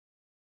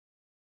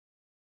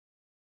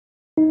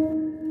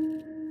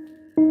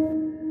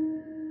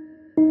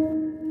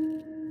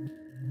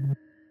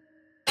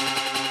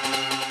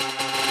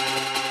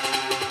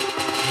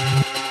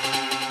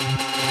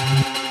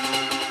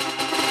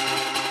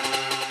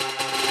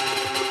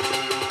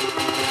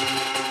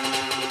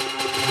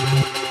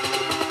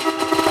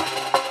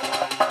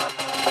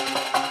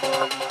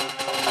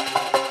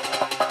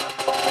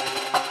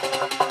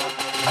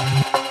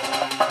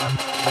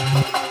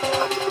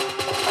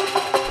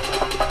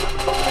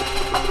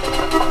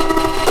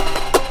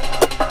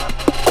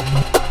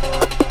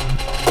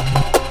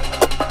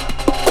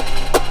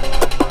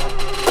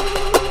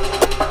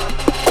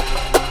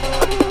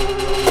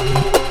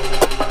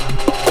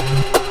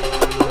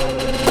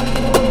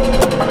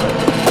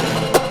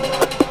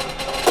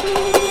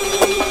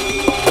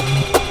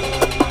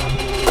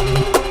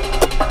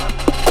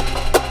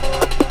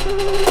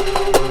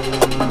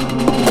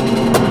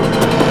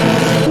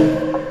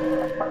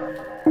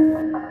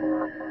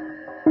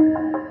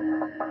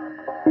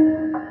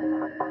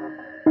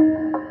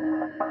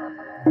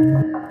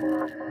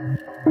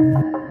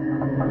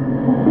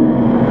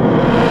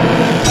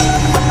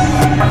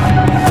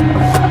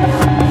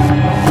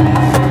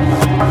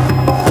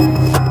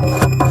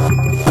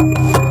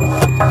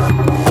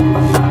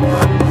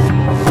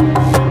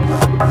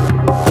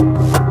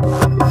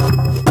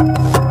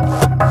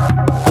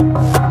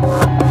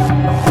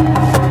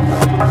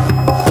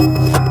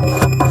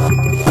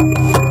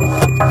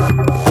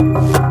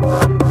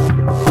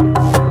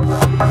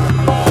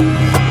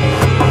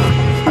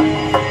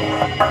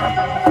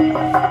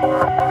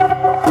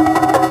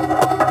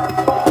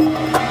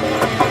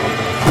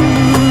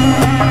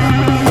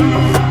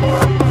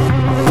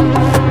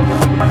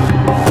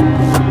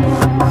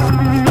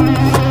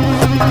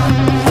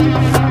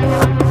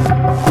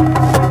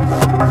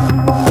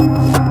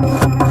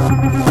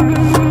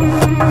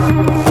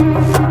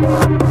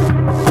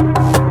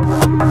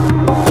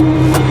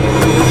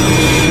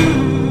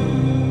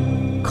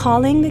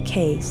the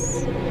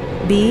case.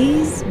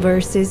 Bees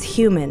versus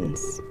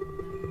humans.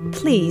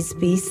 Please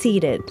be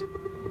seated.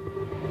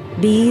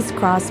 Bees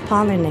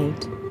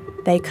cross-pollinate.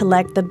 They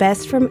collect the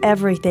best from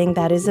everything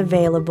that is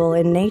available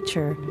in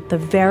nature, the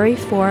very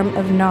form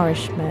of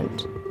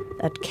nourishment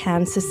that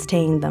can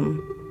sustain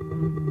them.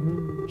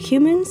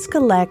 Humans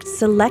collect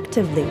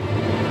selectively,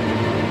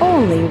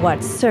 only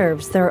what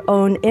serves their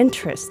own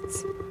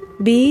interests.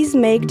 Bees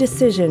make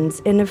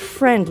decisions in a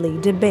friendly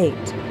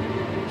debate.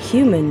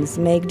 Humans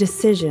make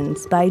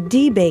decisions by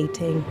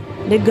debating,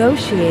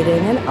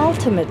 negotiating, and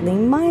ultimately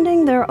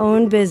minding their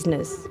own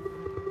business.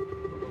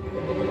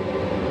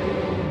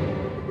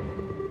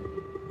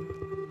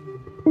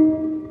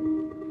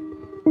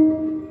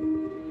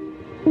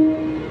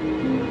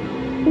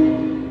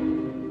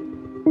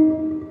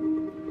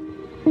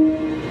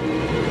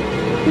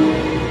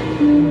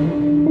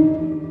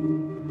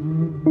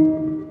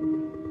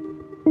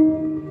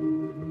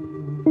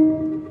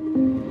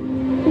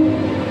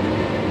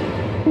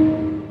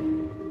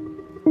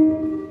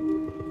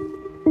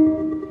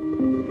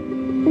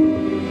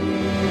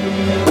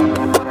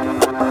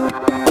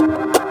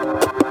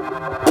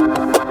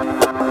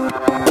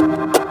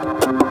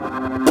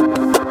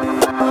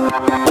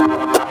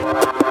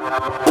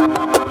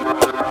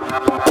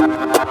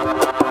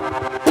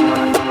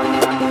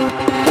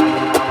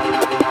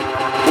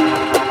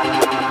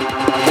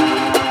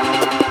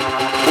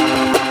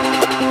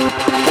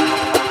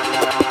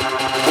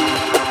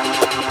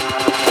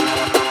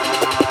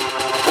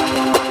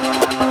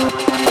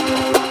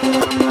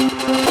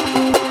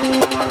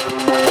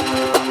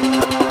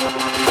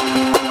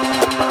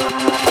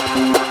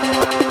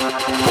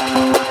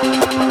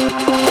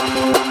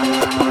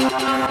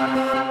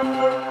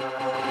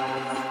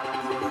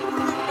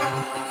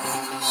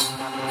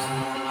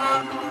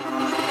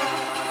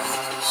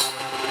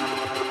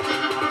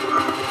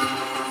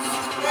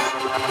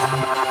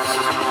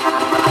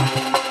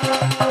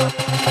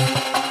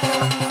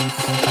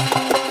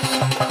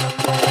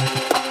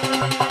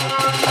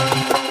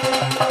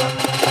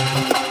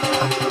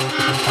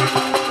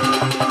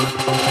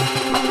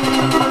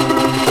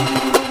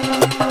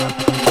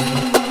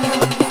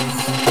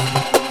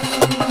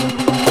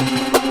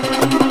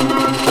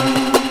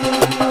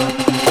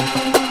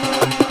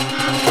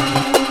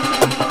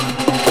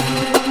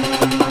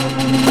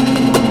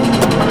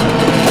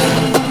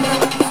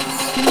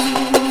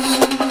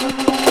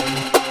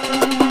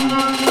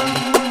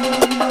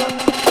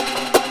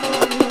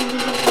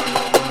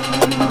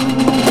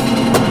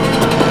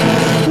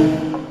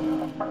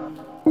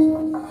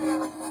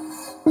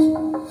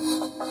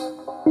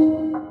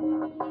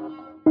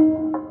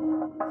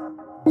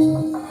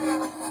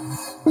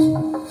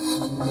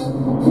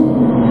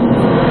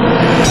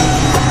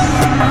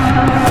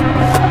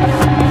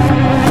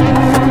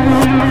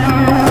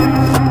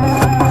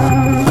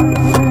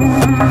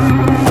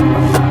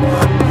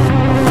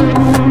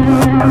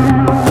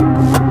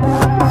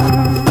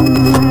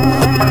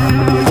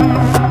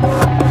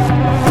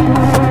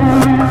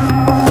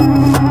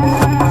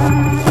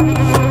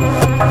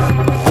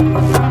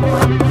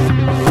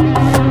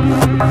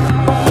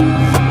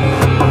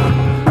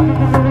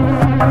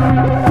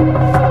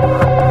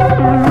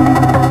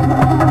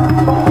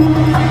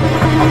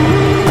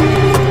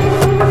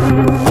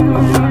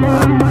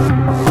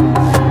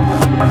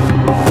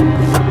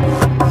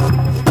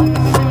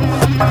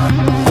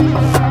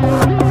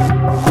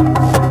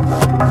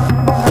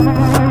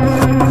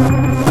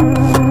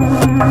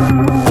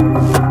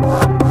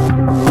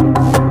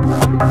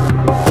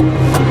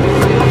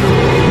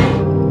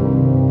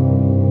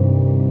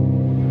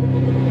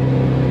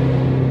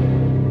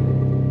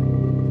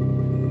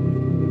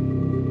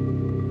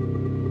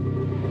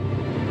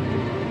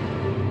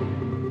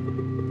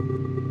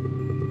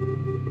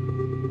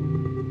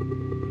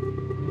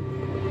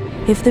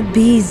 If the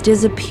bees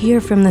disappear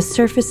from the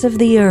surface of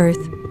the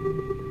earth,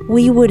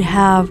 we would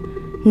have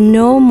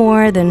no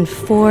more than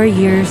 4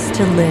 years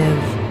to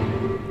live.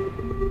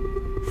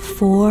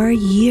 4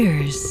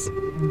 years.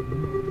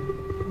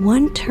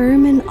 1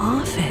 term in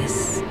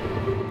office.